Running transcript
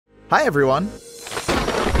Hi everyone!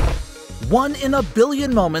 1 in a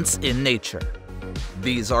billion moments in nature.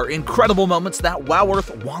 These are incredible moments that WoW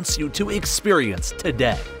Earth wants you to experience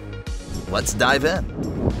today. Let's dive in.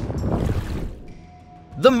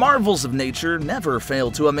 The marvels of nature never fail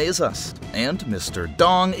to amaze us, and Mr.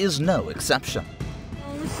 Dong is no exception.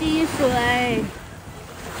 东溪水，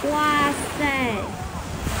哇塞！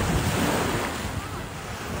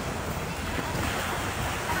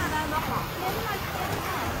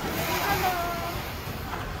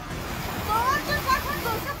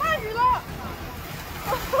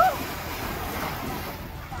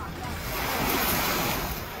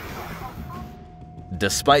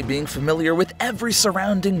 Despite being familiar with every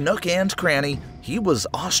surrounding nook and cranny, he was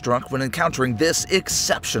awestruck when encountering this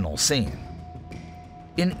exceptional scene.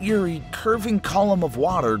 An eerie, curving column of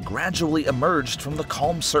water gradually emerged from the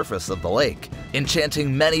calm surface of the lake,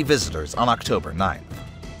 enchanting many visitors on October 9th.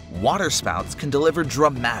 Waterspouts can deliver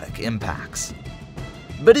dramatic impacts.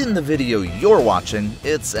 But in the video you're watching,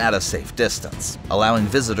 it's at a safe distance, allowing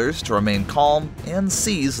visitors to remain calm and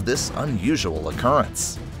seize this unusual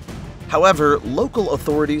occurrence. However, local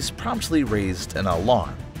authorities promptly raised an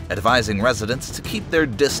alarm, advising residents to keep their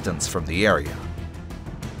distance from the area.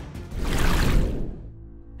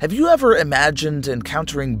 Have you ever imagined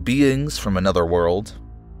encountering beings from another world?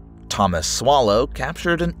 Thomas Swallow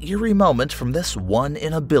captured an eerie moment from this 1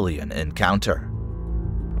 in a billion encounter.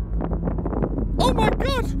 Oh my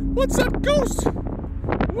god! What's that ghost?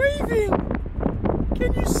 Waving!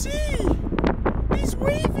 Can you see? He's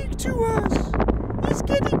waving to us! He's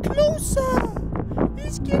getting closer!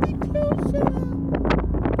 He's getting closer!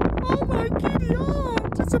 Oh my giddy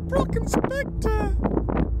aunt! It's a Brocken Spectre!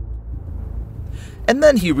 And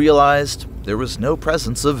then he realized there was no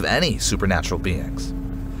presence of any supernatural beings.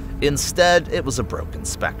 Instead, it was a Brocken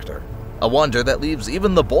Spectre, a wonder that leaves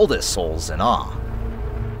even the boldest souls in awe.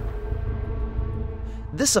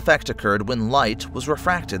 This effect occurred when light was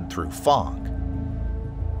refracted through fog.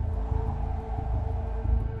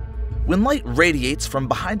 When light radiates from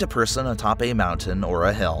behind a person atop a mountain or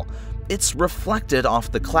a hill, it's reflected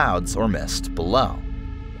off the clouds or mist below.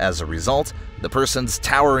 As a result, the person's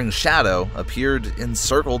towering shadow appeared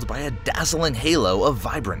encircled by a dazzling halo of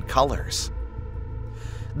vibrant colors.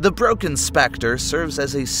 The Brocken Spectre serves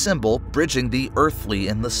as a symbol bridging the earthly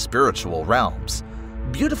and the spiritual realms,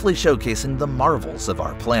 beautifully showcasing the marvels of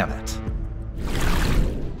our planet.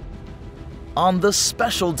 On the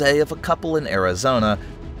special day of a couple in Arizona,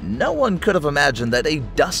 no one could have imagined that a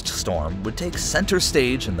dust storm would take center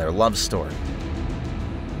stage in their love story.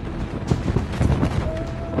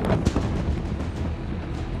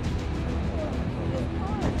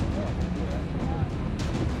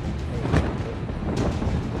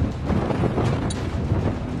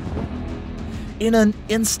 In an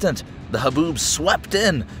instant, the haboob swept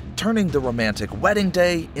in, turning the romantic wedding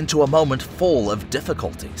day into a moment full of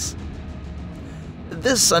difficulties.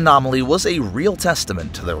 This anomaly was a real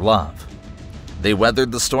testament to their love. They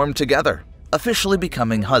weathered the storm together, officially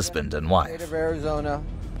becoming husband and wife. State of Arizona,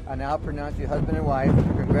 I now pronounce you husband and wife.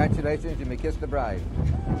 Congratulations, you may kiss the bride.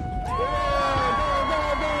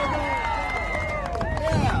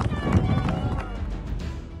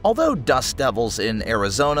 Although dust devils in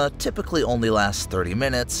Arizona typically only last 30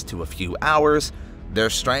 minutes to a few hours, their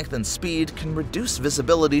strength and speed can reduce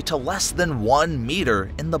visibility to less than 1 meter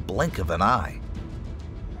in the blink of an eye.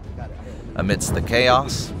 Amidst the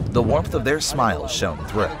chaos, the warmth of their smiles shone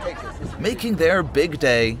through, making their big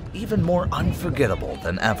day even more unforgettable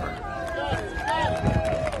than ever.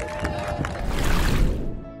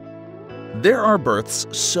 There are births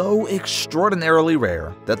so extraordinarily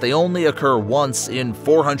rare that they only occur once in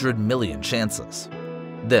 400 million chances.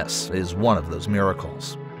 This is one of those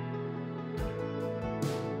miracles.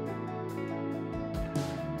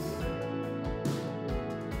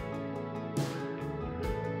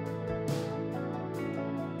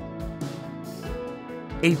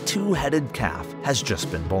 A 2-headed calf has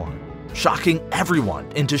just been born, shocking everyone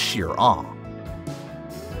into sheer awe.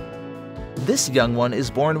 This young one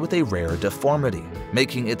is born with a rare deformity,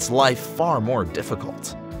 making its life far more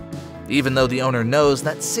difficult. Even though the owner knows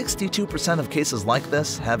that 62% of cases like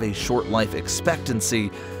this have a short life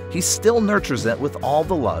expectancy, he still nurtures it with all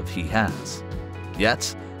the love he has.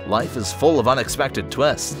 Yet, life is full of unexpected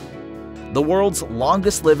twists. The world's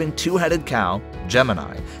longest living 2-headed cow,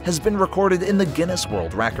 Gemini, has been recorded in the Guinness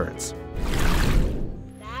World Records.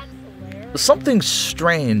 Something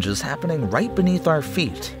strange is happening right beneath our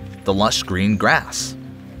feet, the lush green grass.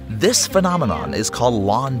 This phenomenon is called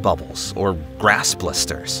lawn bubbles or grass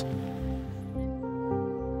blisters.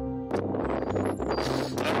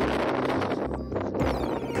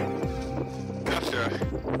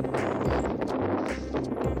 Gotcha.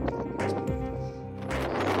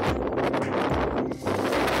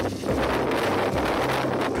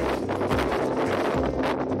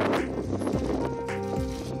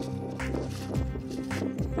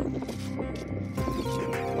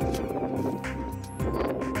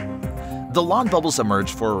 The lawn bubbles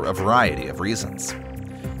emerge for a variety of reasons.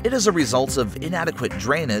 It is a result of inadequate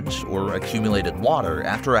drainage or accumulated water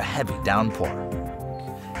after a heavy downpour.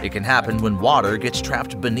 It can happen when water gets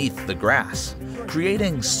trapped beneath the grass,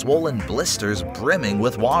 creating swollen blisters brimming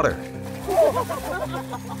with water.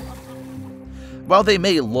 While they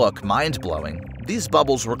may look mind-blowing, these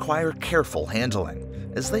bubbles require careful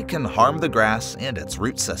handling, as they can harm the grass and its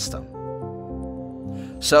root system.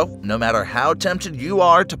 So, no matter how tempted you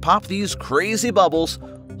are to pop these crazy bubbles,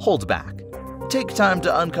 hold back. Take time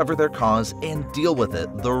to uncover their cause and deal with it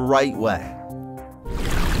the right way.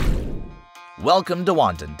 Welcome to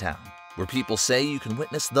Wandin Town, where people say you can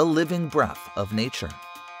witness the living breath of nature.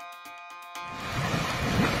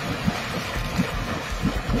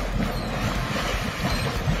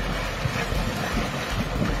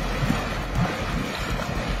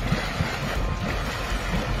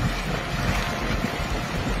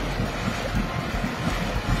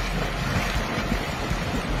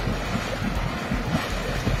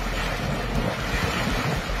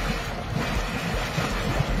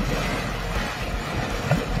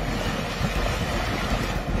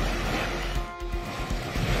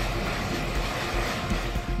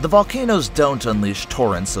 The volcanoes don't unleash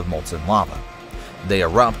torrents of molten lava. They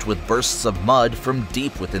erupt with bursts of mud from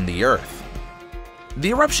deep within the earth. The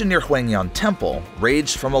eruption near Huangyan Temple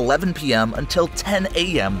raged from 11 p.m. until 10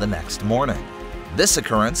 a.m. the next morning. This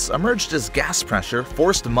occurrence emerged as gas pressure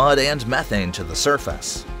forced mud and methane to the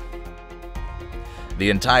surface. The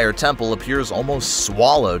entire temple appears almost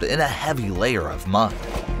swallowed in a heavy layer of mud.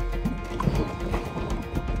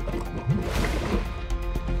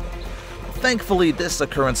 Thankfully, this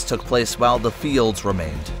occurrence took place while the fields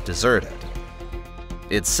remained deserted.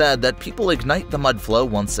 It's said that people ignite the mud flow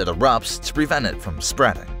once it erupts to prevent it from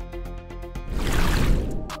spreading.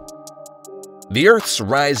 The Earth's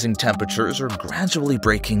rising temperatures are gradually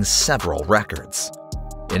breaking several records.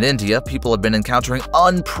 In India, people have been encountering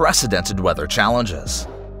unprecedented weather challenges.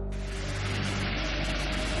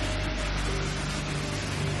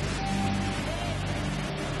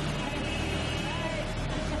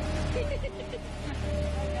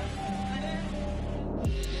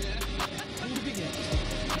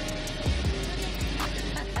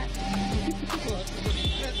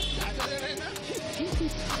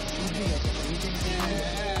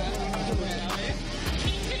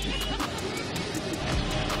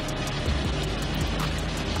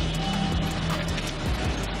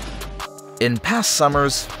 In past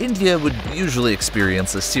summers, India would usually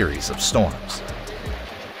experience a series of storms.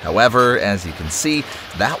 However, as you can see,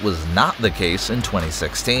 that was not the case in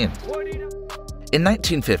 2016. In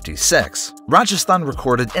 1956, Rajasthan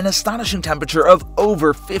recorded an astonishing temperature of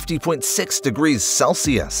over 50.6 degrees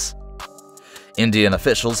Celsius. Indian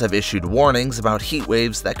officials have issued warnings about heat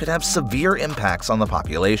waves that could have severe impacts on the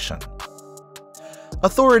population.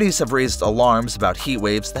 Authorities have raised alarms about heat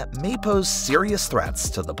waves that may pose serious threats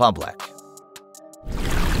to the public.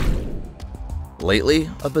 Lately,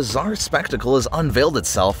 a bizarre spectacle has unveiled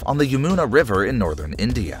itself on the Yamuna River in northern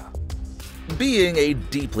India. Being a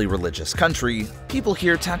deeply religious country, people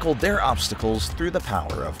here tackle their obstacles through the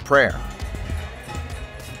power of prayer.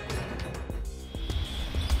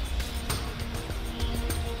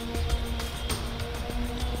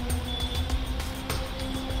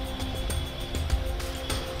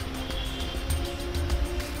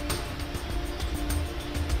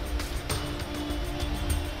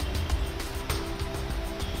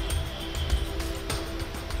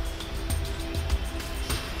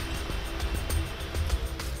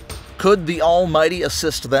 Could the Almighty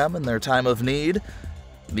assist them in their time of need?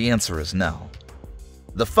 The answer is no.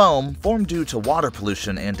 The foam formed due to water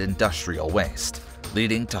pollution and industrial waste,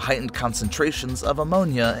 leading to heightened concentrations of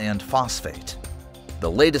ammonia and phosphate. The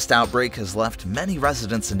latest outbreak has left many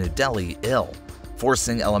residents in New Delhi ill,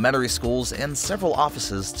 forcing elementary schools and several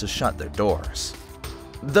offices to shut their doors.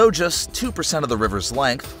 Though just 2% of the river's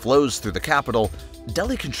length flows through the capital,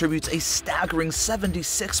 Delhi contributes a staggering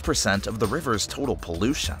 76% of the river's total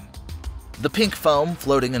pollution. The pink foam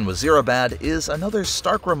floating in Wazirabad is another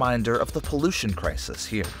stark reminder of the pollution crisis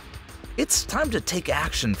here. It's time to take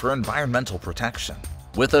action for environmental protection,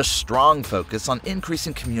 with a strong focus on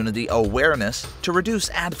increasing community awareness to reduce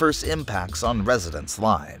adverse impacts on residents'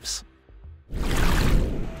 lives.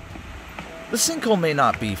 The sinkhole may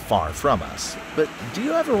not be far from us, but do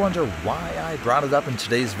you ever wonder why I brought it up in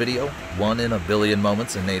today's video, 1 in a billion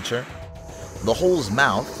moments in nature? The hole's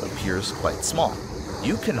mouth appears quite small.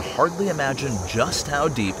 You can hardly imagine just how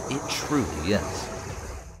deep it truly is.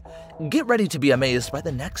 Get ready to be amazed by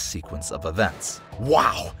the next sequence of events.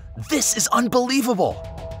 Wow, this is unbelievable!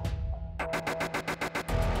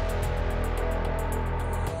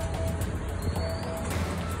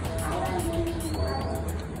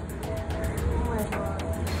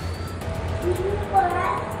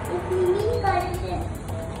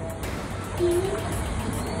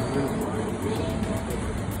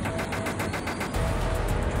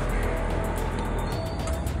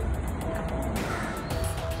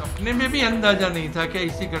 देखने में भी अंदाजा नहीं था कि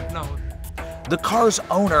ऐसी घटना हो। The car's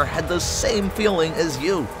owner had the same feeling as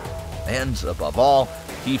you. And above all,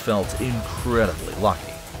 he felt incredibly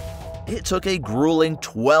lucky. It took a grueling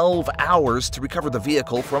 12 hours to recover the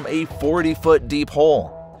vehicle from a 40-foot deep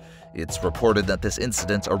hole. It's reported that this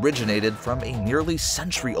incident originated from a nearly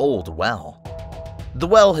century-old well. The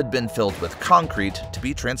well had been filled with concrete to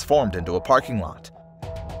be transformed into a parking lot.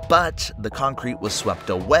 But the concrete was swept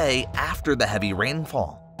away after the heavy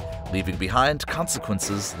rainfall, leaving behind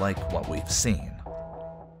consequences like what we've seen.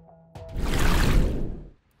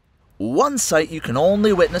 One sight you can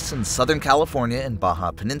only witness in Southern California and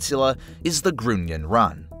Baja Peninsula is the Grunion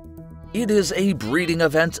Run. It is a breeding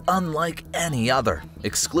event unlike any other,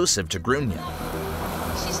 exclusive to Grunion.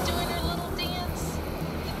 She's doing her little dance.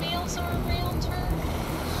 The males are around her.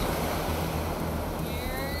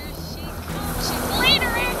 Here she comes. She's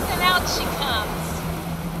leadering, and out she comes.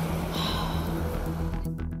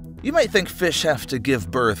 You might think fish have to give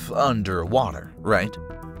birth underwater, right?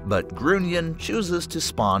 But Grunion chooses to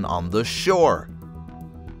spawn on the shore.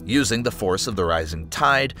 Using the force of the rising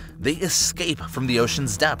tide, they escape from the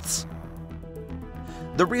ocean's depths.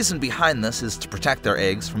 The reason behind this is to protect their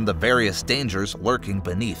eggs from the various dangers lurking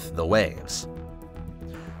beneath the waves.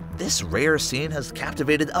 This rare scene has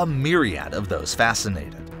captivated a myriad of those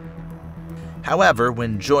fascinated. However,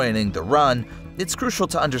 when joining the run, it's crucial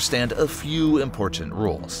to understand a few important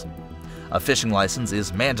rules. A fishing license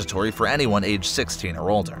is mandatory for anyone aged 16 or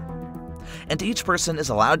older, and each person is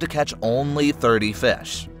allowed to catch only 30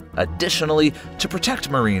 fish. Additionally, to protect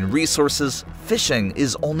marine resources, fishing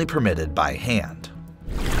is only permitted by hand.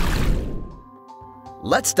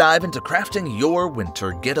 Let's dive into crafting your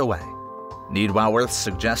winter getaway. Need Wowworth's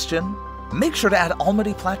suggestion? Make sure to add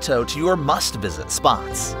Almaty Plateau to your must-visit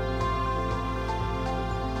spots.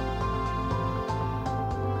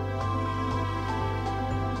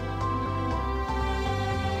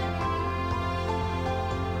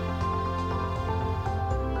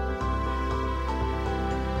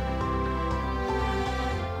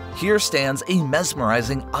 Here stands a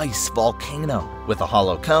mesmerizing ice volcano, with a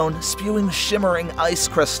hollow cone spewing shimmering ice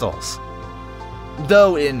crystals.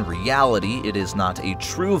 Though in reality it is not a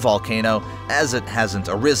true volcano, as it hasn't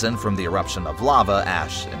arisen from the eruption of lava,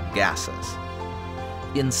 ash, and gases.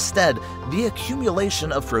 Instead, the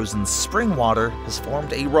accumulation of frozen spring water has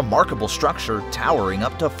formed a remarkable structure towering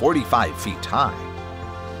up to 45 feet high.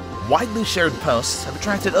 Widely shared posts have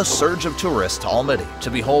attracted a surge of tourists to Almaty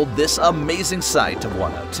to behold this amazing sight of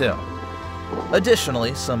 102.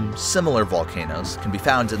 Additionally, some similar volcanoes can be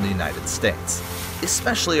found in the United States,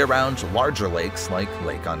 especially around larger lakes like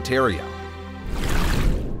Lake Ontario.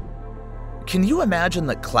 Can you imagine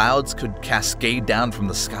that clouds could cascade down from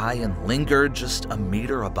the sky and linger just a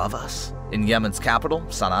meter above us? In Yemen's capital,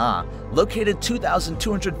 Sana'a, located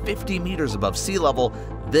 2,250 meters above sea level,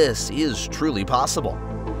 this is truly possible.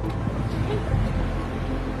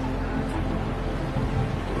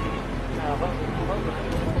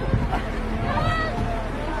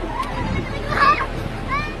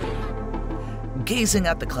 Gazing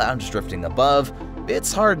at the clouds drifting above,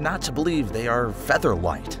 it's hard not to believe they are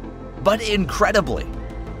feather-light. But incredibly!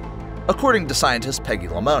 According to scientist Peggy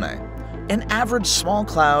Lamone, an average small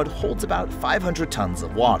cloud holds about 500 tons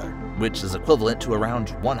of water, which is equivalent to around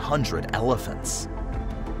 100 elephants.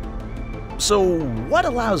 So what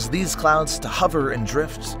allows these clouds to hover and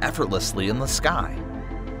drift effortlessly in the sky?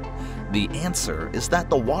 The answer is that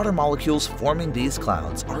the water molecules forming these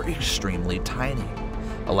clouds are extremely tiny,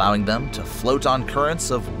 allowing them to float on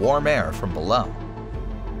currents of warm air from below.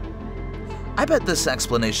 I bet this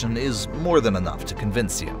explanation is more than enough to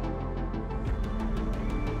convince you.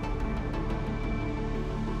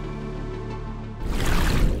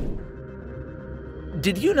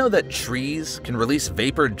 Did you know that trees can release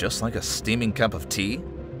vapor just like a steaming cup of tea?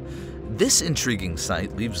 This intriguing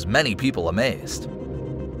sight leaves many people amazed.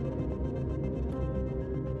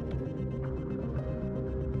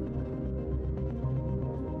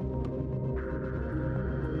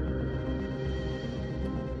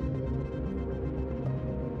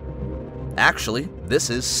 Actually, this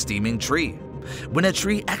is steaming tree, when a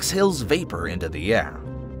tree exhales vapor into the air.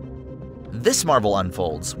 This marvel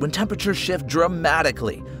unfolds when temperatures shift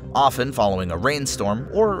dramatically, often following a rainstorm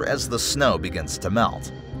or as the snow begins to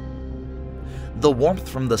melt. The warmth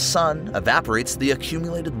from the sun evaporates the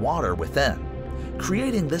accumulated water within,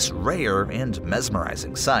 creating this rare and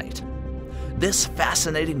mesmerizing sight. This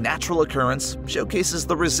fascinating natural occurrence showcases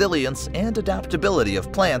the resilience and adaptability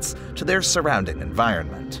of plants to their surrounding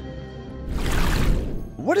environment.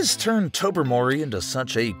 What has turned Tobermory into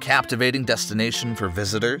such a captivating destination for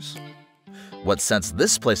visitors? What sets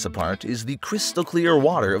this place apart is the crystal clear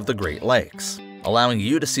water of the Great Lakes, allowing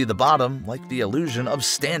you to see the bottom like the illusion of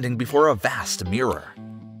standing before a vast mirror.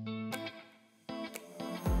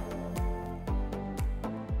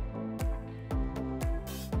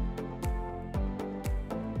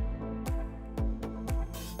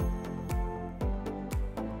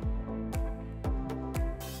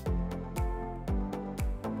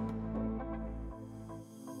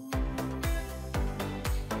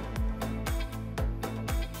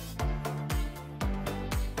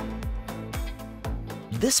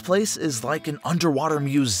 This place is like an underwater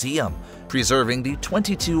museum, preserving the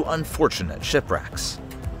 22 unfortunate shipwrecks.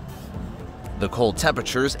 The cold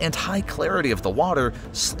temperatures and high clarity of the water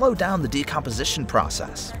slow down the decomposition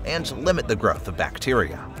process and limit the growth of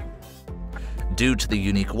bacteria. Due to the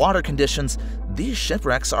unique water conditions, these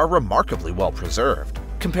shipwrecks are remarkably well preserved,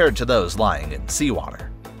 compared to those lying in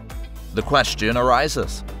seawater. The question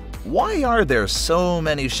arises, why are there so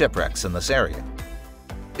many shipwrecks in this area?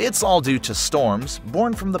 It's all due to storms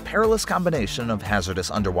born from the perilous combination of hazardous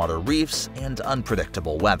underwater reefs and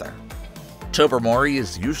unpredictable weather. Tobermory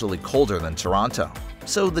is usually colder than Toronto,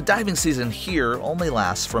 so the diving season here only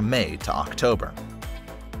lasts from May to October.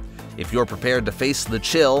 If you're prepared to face the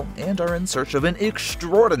chill and are in search of an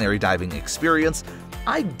extraordinary diving experience,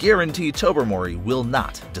 I guarantee Tobermory will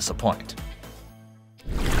not disappoint.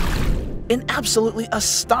 An absolutely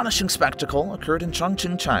astonishing spectacle occurred in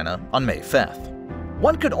Chongqing, China on May 5th.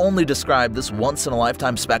 One could only describe this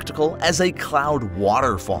once-in-a-lifetime spectacle as a cloud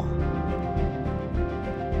waterfall.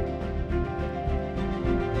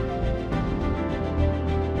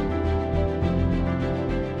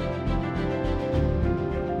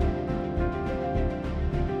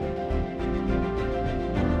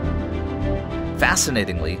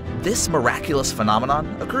 Fascinatingly, this miraculous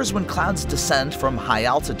phenomenon occurs when clouds descend from high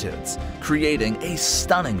altitudes, creating a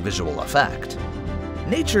stunning visual effect.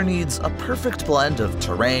 Nature needs a perfect blend of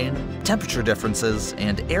terrain, temperature differences,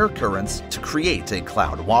 and air currents to create a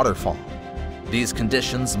cloud waterfall. These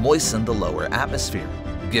conditions moisten the lower atmosphere,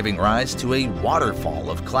 giving rise to a waterfall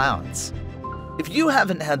of clouds. If you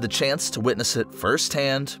haven't had the chance to witness it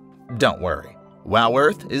firsthand, don't worry. Wow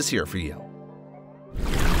Earth is here for you.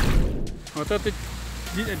 Вот это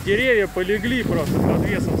деревья полегли просто под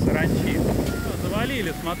весом саранчи.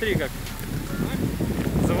 Завалили, смотри как.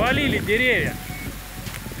 Завалили деревья.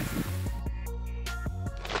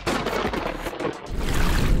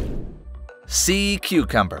 Sea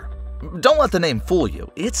cucumber. Don't let the name fool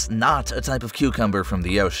you, it's not a type of cucumber from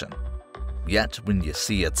the ocean. Yet, when you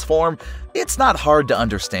see its form, it's not hard to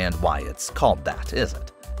understand why it's called that, is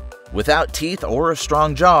it? Without teeth or a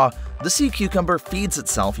strong jaw, the sea cucumber feeds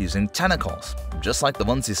itself using tentacles, just like the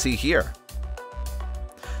ones you see here.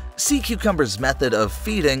 Sea cucumber's method of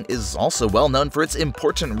feeding is also well known for its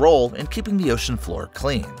important role in keeping the ocean floor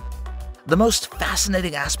clean. The most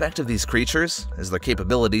fascinating aspect of these creatures is their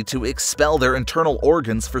capability to expel their internal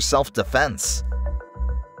organs for self-defense.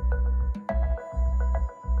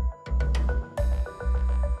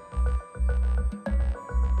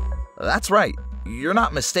 That's right, you're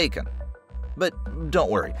not mistaken. But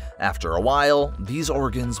don't worry, after a while, these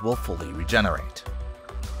organs will fully regenerate.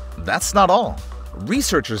 That's not all.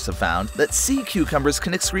 Researchers have found that sea cucumbers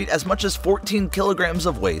can excrete as much as 14 kilograms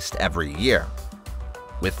of waste every year.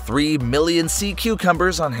 With 3 million sea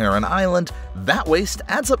cucumbers on Heron Island, that waste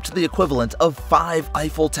adds up to the equivalent of 5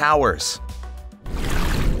 Eiffel Towers.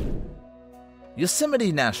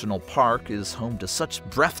 Yosemite National Park is home to such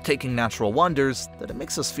breathtaking natural wonders that it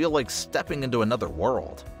makes us feel like stepping into another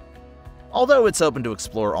world. Although it's open to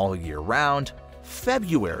explore all year round,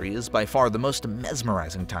 February is by far the most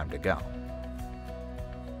mesmerizing time to go.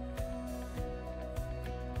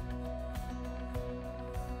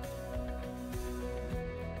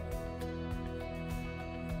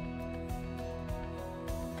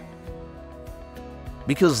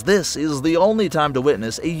 Because this is the only time to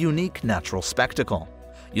witness a unique natural spectacle,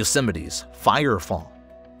 Yosemite's firefall.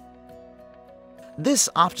 This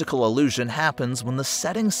optical illusion happens when the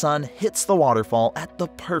setting sun hits the waterfall at the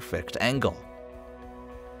perfect angle.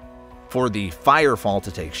 For the firefall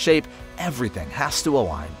to take shape, everything has to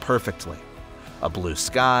align perfectly. A blue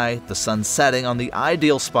sky, the sun setting on the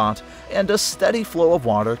ideal spot, and a steady flow of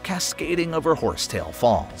water cascading over Horsetail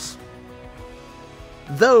Falls.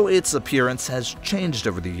 Though its appearance has changed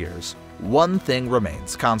over the years, one thing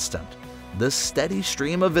remains constant: the steady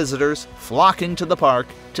stream of visitors flocking to the park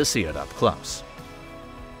to see it up close.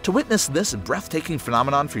 To witness this breathtaking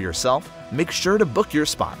phenomenon for yourself, make sure to book your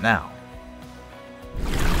spot now.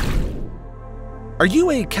 Are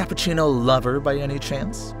you a cappuccino lover by any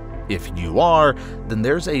chance? If you are, then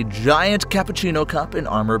there's a giant cappuccino cup in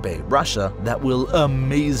Armor Bay, Russia that will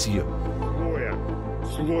amaze you.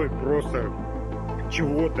 Слой просто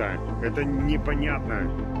чего-то. Это непонятно.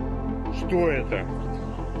 Что это?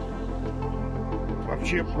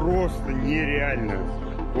 Вообще просто нереально.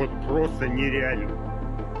 Вот просто нереально.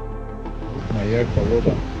 Моя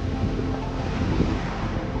колода.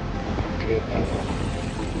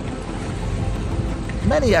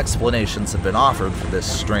 Many explanations have been offered for this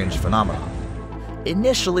strange phenomenon.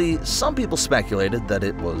 Initially, some people speculated that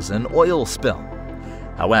it was an oil spill.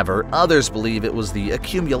 However, others believe it was the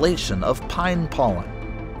accumulation of pine pollen.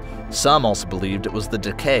 Some also believed it was the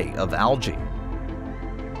decay of algae.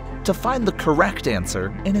 To find the correct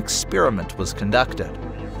answer, an experiment was conducted.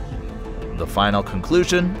 The final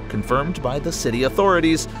conclusion, confirmed by the city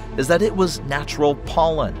authorities, is that it was natural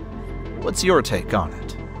pollen. What's your take on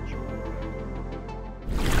it?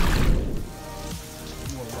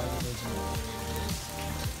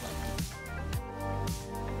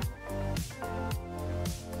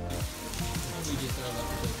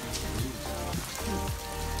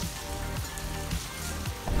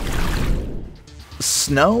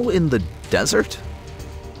 Snow in the desert?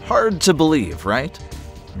 Hard to believe, right?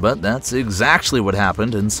 But that's exactly what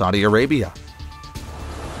happened in Saudi Arabia.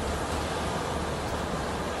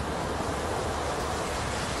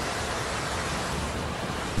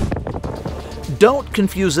 Don't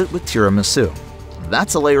confuse it with tiramisu.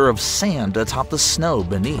 That's a layer of sand atop the snow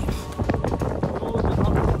beneath.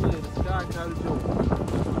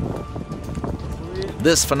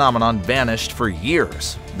 This phenomenon vanished for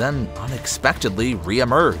years, then unexpectedly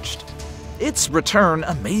re-emerged. Its return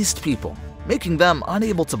amazed people, making them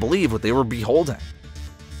unable to believe what they were beholding.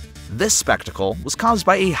 This spectacle was caused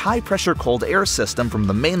by a high-pressure cold air system from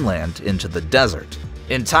the mainland into the desert,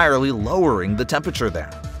 entirely lowering the temperature there.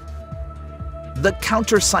 The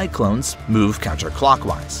counter-cyclones move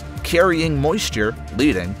counterclockwise, carrying moisture,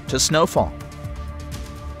 leading to snowfall.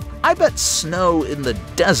 I bet snow in the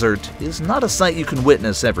desert is not a sight you can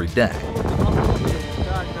witness every day.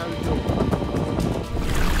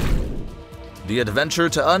 The adventure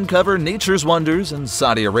to uncover nature's wonders in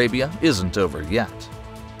Saudi Arabia isn't over yet.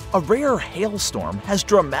 A rare hailstorm has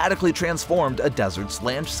dramatically transformed a desert's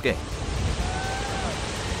landscape.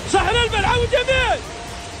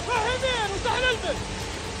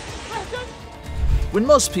 When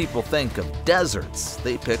most people think of deserts,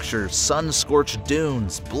 they picture sun-scorched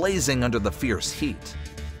dunes blazing under the fierce heat.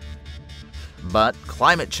 But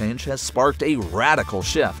climate change has sparked a radical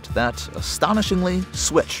shift that astonishingly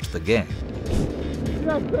switched the game.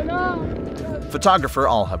 Photographer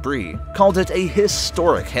Al-Habri called it a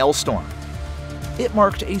historic hailstorm. It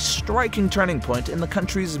marked a striking turning point in the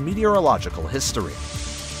country's meteorological history.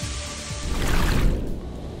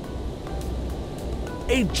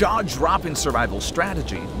 A jaw-dropping survival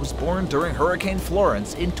strategy was born during Hurricane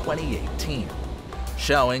Florence in 2018,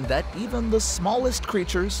 showing that even the smallest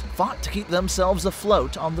creatures fought to keep themselves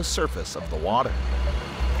afloat on the surface of the water.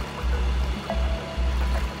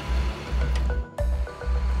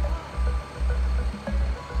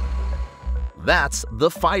 That's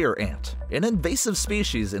the fire ant, an invasive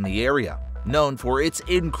species in the area, known for its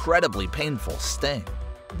incredibly painful sting.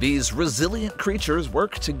 These resilient creatures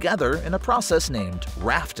work together in a process named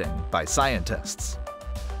rafting by scientists.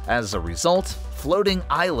 As a result, floating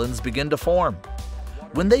islands begin to form.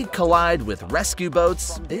 When they collide with rescue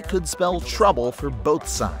boats, it could spell trouble for both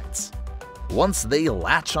sides. Once they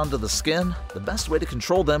latch onto the skin, the best way to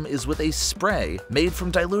control them is with a spray made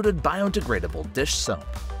from diluted biodegradable dish soap.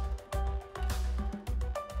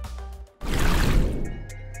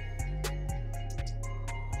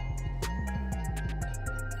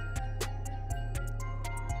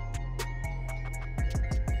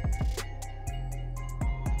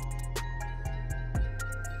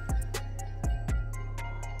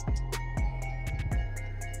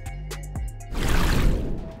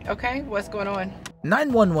 Okay, what's going on?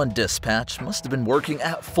 911 dispatch must have been working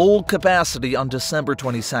at full capacity on December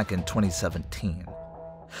 22, 2017,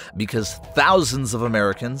 because thousands of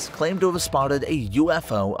Americans claim to have spotted a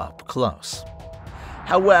UFO up close.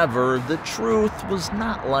 However, the truth was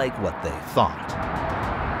not like what they thought.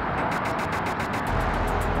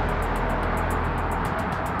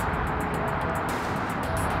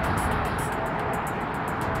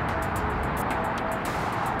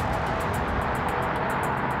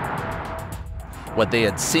 What they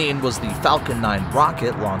had seen was the Falcon 9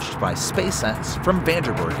 rocket launched by SpaceX from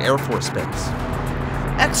Vandenberg Air Force Base.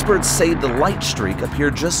 Experts say the light streak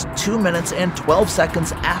appeared just 2 minutes and 12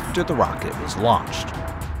 seconds after the rocket was launched.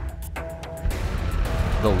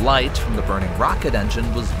 The light from the burning rocket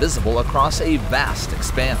engine was visible across a vast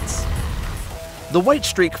expanse. The white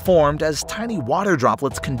streak formed as tiny water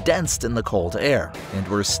droplets condensed in the cold air and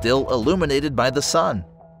were still illuminated by the sun.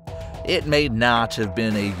 It may not have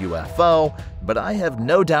been a UFO, but I have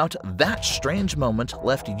no doubt that strange moment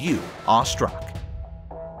left you awestruck.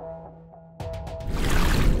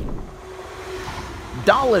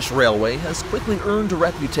 Dawlish Railway has quickly earned a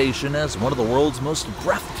reputation as one of the world's most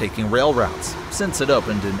breathtaking rail routes since it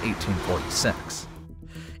opened in 1846.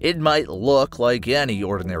 It might look like any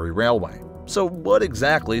ordinary railway, so what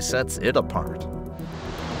exactly sets it apart?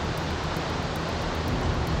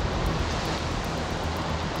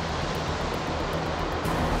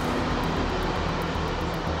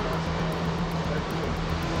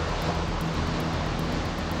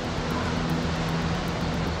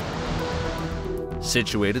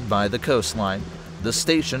 Situated by the coastline, the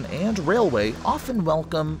station and railway often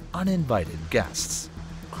welcome uninvited guests.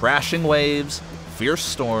 Crashing waves, fierce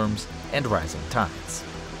storms, and rising tides.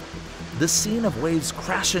 The scene of waves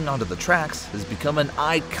crashing onto the tracks has become an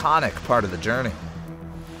iconic part of the journey.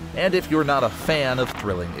 And if you're not a fan of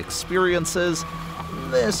thrilling experiences,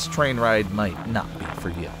 this train ride might not be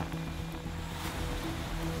for you.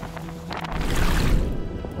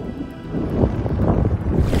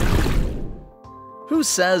 Who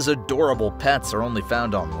says adorable pets are only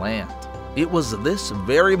found on land? It was this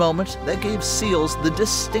very moment that gave seals the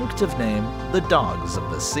distinctive name, the dogs of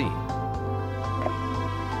the sea.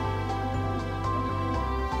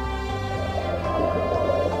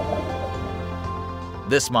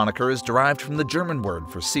 This moniker is derived from the German word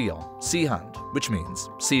for seal, Seehund, which means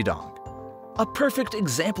sea dog. A perfect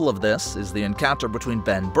example of this is the encounter between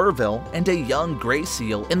Ben Burville and a young gray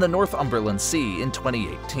seal in the Northumberland Sea in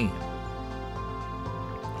 2018.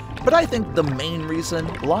 But I think the main reason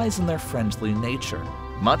lies in their friendly nature,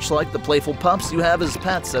 much like the playful pups you have as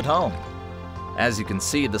pets at home. As you can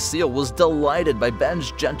see, the seal was delighted by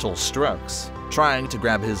Ben's gentle strokes, trying to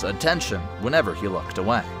grab his attention whenever he looked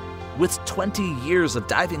away. With 20 years of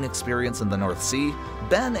diving experience in the North Sea,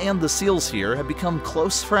 Ben and the seals here have become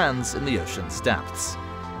close friends in the ocean's depths.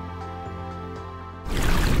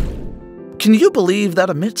 Can you believe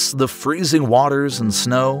that amidst the freezing waters and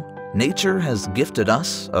snow, nature has gifted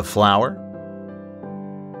us a flower?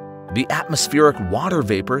 The atmospheric water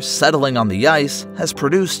vapor settling on the ice has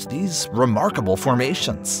produced these remarkable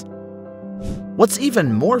formations. What's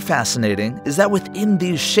even more fascinating is that within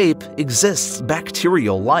these shapes exists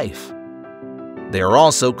bacterial life. They are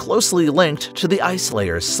also closely linked to the ice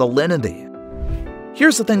layer's salinity.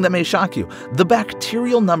 Here's the thing that may shock you. The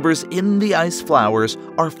bacterial numbers in the ice flowers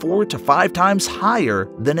are 4 to 5 times higher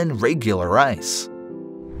than in regular ice.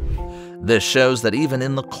 This shows that even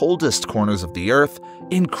in the coldest corners of the Earth,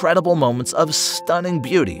 incredible moments of stunning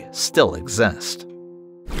beauty still exist.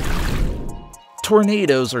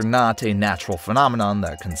 Tornadoes are not a natural phenomenon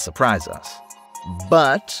that can surprise us.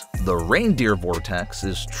 But the reindeer vortex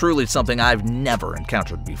is truly something I've never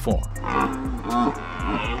encountered before.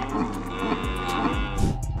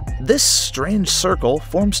 This strange circle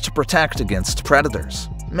forms to protect against predators,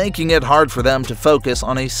 making it hard for them to focus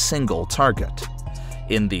on a single target.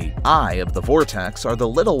 In the eye of the vortex are the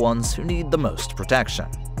little ones who need the most protection.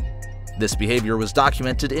 This behavior was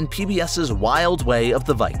documented in PBS's Wild Way of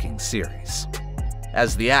the Vikings series.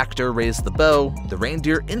 As the actor raised the bow, the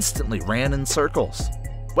reindeer instantly ran in circles.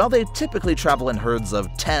 While they typically travel in herds of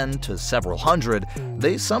 10 to several hundred,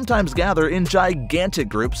 they sometimes gather in gigantic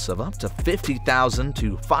groups of up to 50,000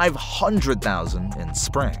 to 500,000 in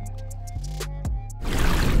spring.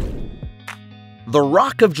 The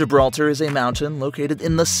Rock of Gibraltar is a mountain located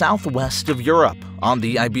in the southwest of Europe on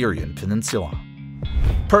the Iberian Peninsula.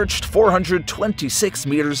 Perched 426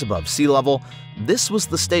 meters above sea level, this was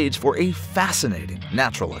the stage for a fascinating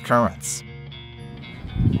natural occurrence.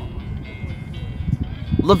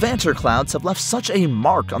 Levanter clouds have left such a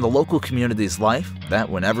mark on the local community's life that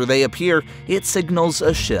whenever they appear, it signals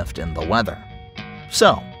a shift in the weather.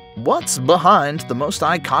 So, what's behind the most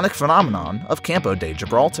iconic phenomenon of Campo de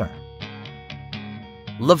Gibraltar?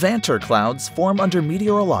 Levanter clouds form under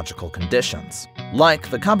meteorological conditions,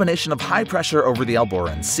 like the combination of high pressure over the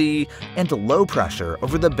Alboran Sea and low pressure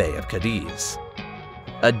over the Bay of Cadiz.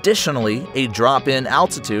 Additionally, a drop in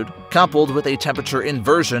altitude, coupled with a temperature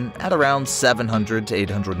inversion at around 700 to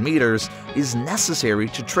 800 meters, is necessary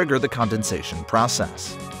to trigger the condensation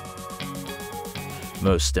process.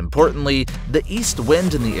 Most importantly, the east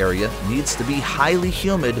wind in the area needs to be highly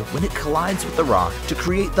humid when it collides with the rock to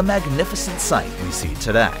create the magnificent sight we see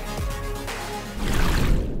today.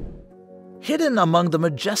 Hidden among the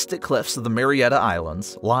majestic cliffs of the Marietta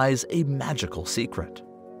Islands lies a magical secret.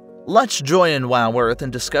 Let's join Wow Earth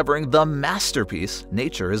in discovering the masterpiece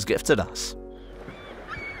nature has gifted us.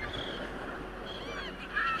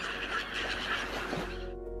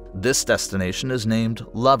 This destination is named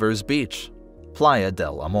Lover's Beach, Playa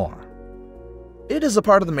del Amor. It is a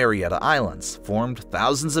part of the Marietta Islands, formed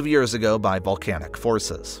thousands of years ago by volcanic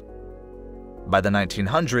forces. By the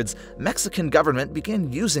 1900s, Mexican government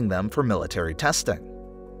began using them for military testing.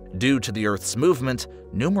 Due to the Earth's movement,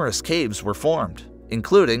 numerous caves were formed,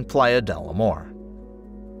 including Playa del Amor.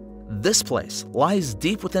 This place lies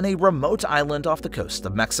deep within a remote island off the coast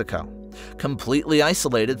of Mexico, completely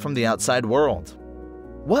isolated from the outside world.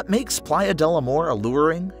 What makes Playa del Amor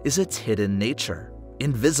alluring is its hidden nature,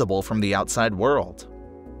 invisible from the outside world.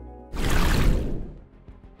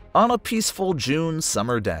 On a peaceful June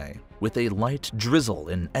summer day, with a light drizzle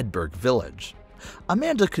in Edberg Village,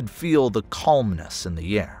 Amanda could feel the calmness in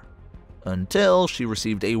the air, until she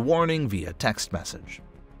received a warning via text message.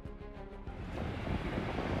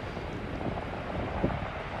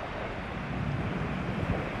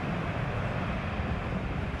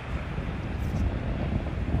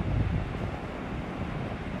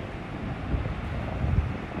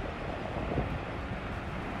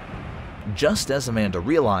 Just as Amanda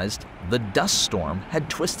realized, the dust storm had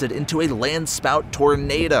twisted into a landspout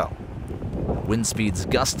tornado. Wind speeds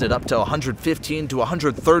gusted up to 115 to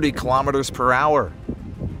 130 kilometers per hour.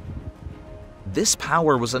 This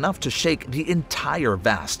power was enough to shake the entire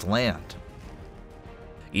vast land.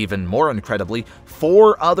 Even more incredibly,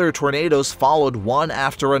 4 other tornadoes followed one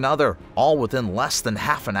after another, all within less than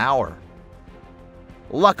half an hour.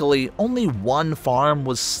 Luckily, only one farm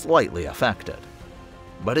was slightly affected.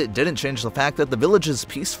 But it didn't change the fact that the village's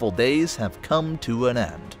peaceful days have come to an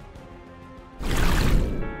end.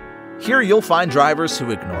 Here you'll find drivers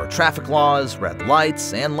who ignore traffic laws, red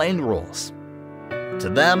lights, and lane rules. To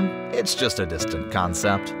them, it's just a distant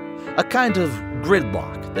concept, a kind of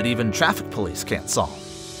gridlock that even traffic police can't solve.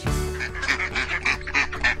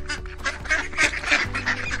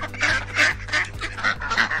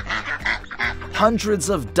 Hundreds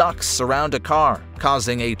of ducks surround a car,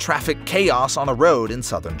 causing a traffic chaos on a road in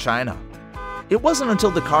southern China. It wasn't until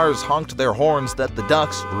the cars honked their horns that the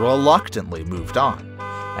ducks reluctantly moved on,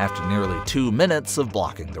 after nearly 2 minutes of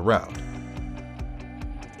blocking the road.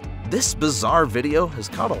 This bizarre video has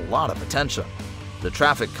caught a lot of attention. The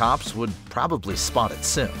traffic cops would probably spot it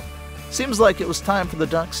soon. Seems like it was time for the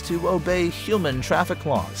ducks to obey human traffic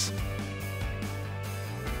laws.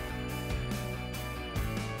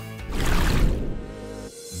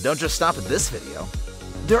 Don't just stop at this video.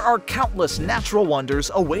 There are countless natural wonders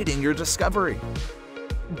awaiting your discovery.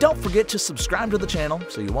 Don't forget to subscribe to the channel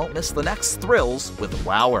so you won't miss the next thrills with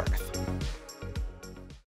Wow Earth.